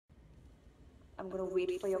I'm going to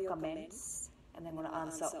wait for your comments and I'm going to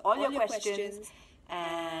answer all your questions.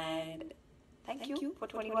 And thank you for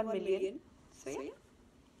 21 million. So yeah,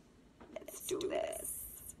 let's do this.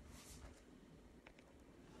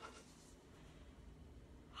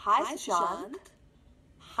 Hi Sushant.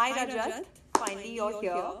 Hi Rajat. Finally you're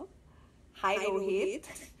here. Hi Rohit.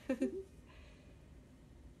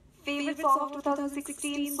 Favorite song of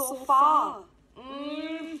 2016 so far? I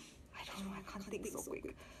don't know, I can't think so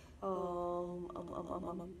quick.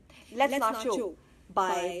 Let's Nacho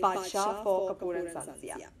by Badshah for Kapoor and Sons.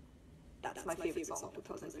 Yeah, that's my favorite song of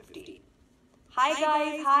 2015. Hi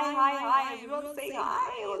guys, hi. Everyone's saying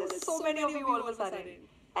hi. Oh, there's so many of you all of a sudden.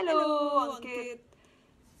 Hello, Ankit.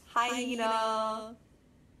 Hi, Hina.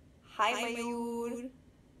 Hi, Mayur.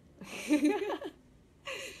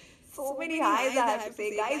 So many highs I have to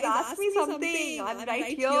say. Guys, ask me something. I'm right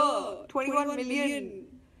here. 21 million.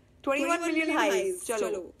 21 million highs.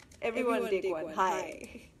 Chalo. Everyone take one.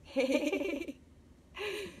 Hi.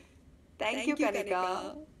 Thank you,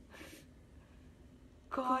 Kanika.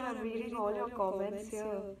 God, I'm reading all your comments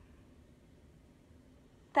here.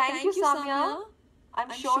 Thank you, Samya.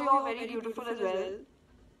 I'm sure you're very beautiful as well.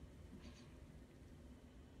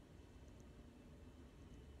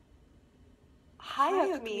 Hi,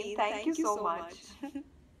 Akmeen. Thank you so much.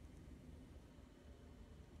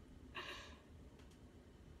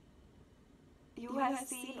 You have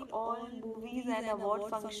seen all movies and award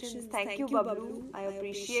functions. Thank you, Bablu. I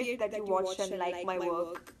appreciate that you watch and like my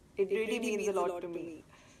work. It really means a lot to me.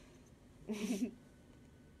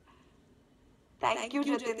 Thank you,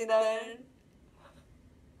 Jatinder.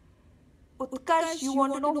 Utkarsh, you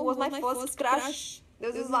want to know who was my first crush? There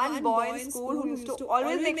was this one boy in school who used to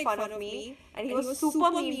always make fun of me, and he was super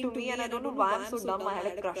mean to me, and I don't know why I'm so dumb. I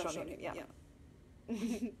had a crush on him. Yeah.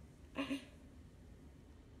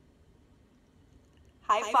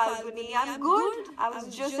 Hi Falguni, I'm good. I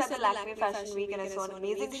was just at the Lakme Fashion Week and I saw an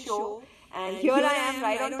amazing show, and here I am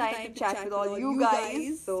right on time to chat with all you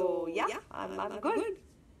guys. So yeah, I'm good.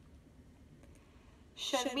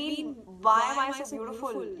 Sharmeen, why am I so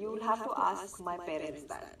beautiful? You'll have to ask my parents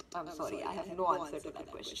that. I'm sorry, I have no answer to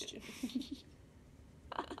that question.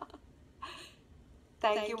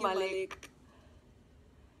 Thank you, Malik.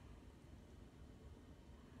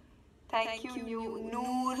 Thank you,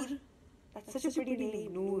 Noor. That's such a pretty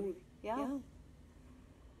name, Noor. Yeah.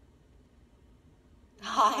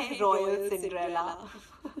 Hi, Royal Cinderella.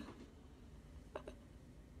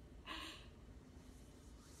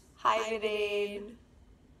 Hi, Viren.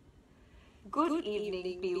 Good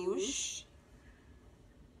evening, Piyush.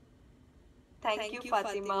 Thank you,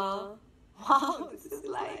 Fatima. Wow, this is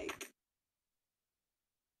like...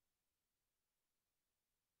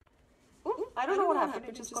 Ooh, I don't know what happened.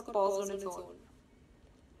 It just got paused on its own.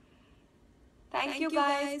 Thank you,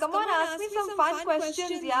 guys. Come on, ask me some fun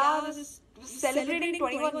questions. Yeah, this is celebrating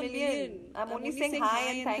 21 million. I'm only saying hi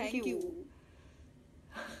and thank you.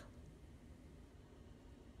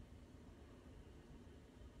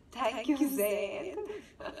 Thank you, Zain.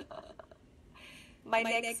 My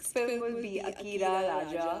next film will be Akira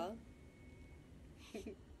Raja.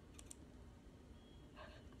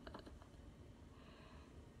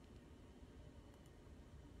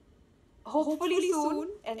 Hopefully soon,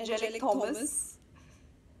 Angelic Thomas.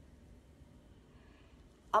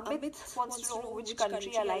 Amit wants to know which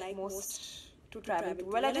country I like most to travel to.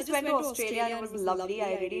 Well, I just went to Australia and it was lovely.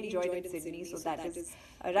 I really enjoyed it in Sydney, so that is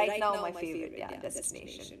right now my favorite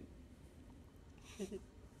destination.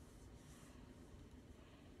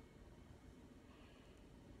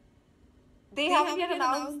 They haven't yet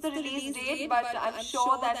announced the release date, but I'm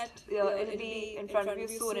sure that it'll be in front of you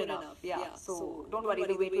soon enough. Yeah, so don't worry,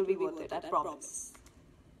 the wait will be worth it, I promise.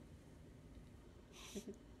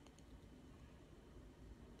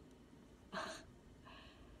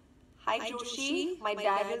 Hi Joshi, my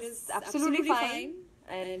dad is absolutely fine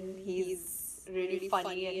and he's really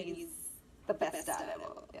funny and he's the best dad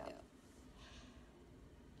ever. Yeah.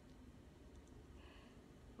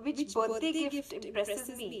 Which birthday gift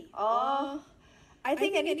impresses me? I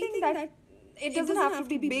think anything that it doesn't have to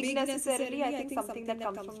be big necessarily. I think something that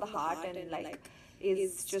comes from the heart and like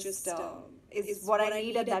is just is what I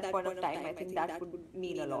need at that point of time. I think that would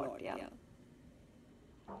mean a lot. Yeah.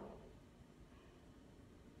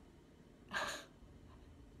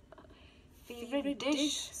 Favorite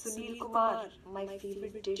dish, Sunil Kumar. My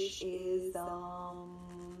favorite dish is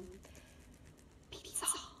pizza.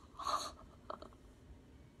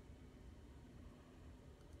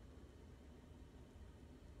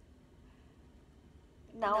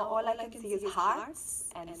 Now all I can see is hearts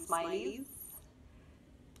and smileys.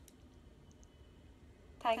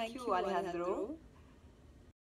 Thank you, Alejandro.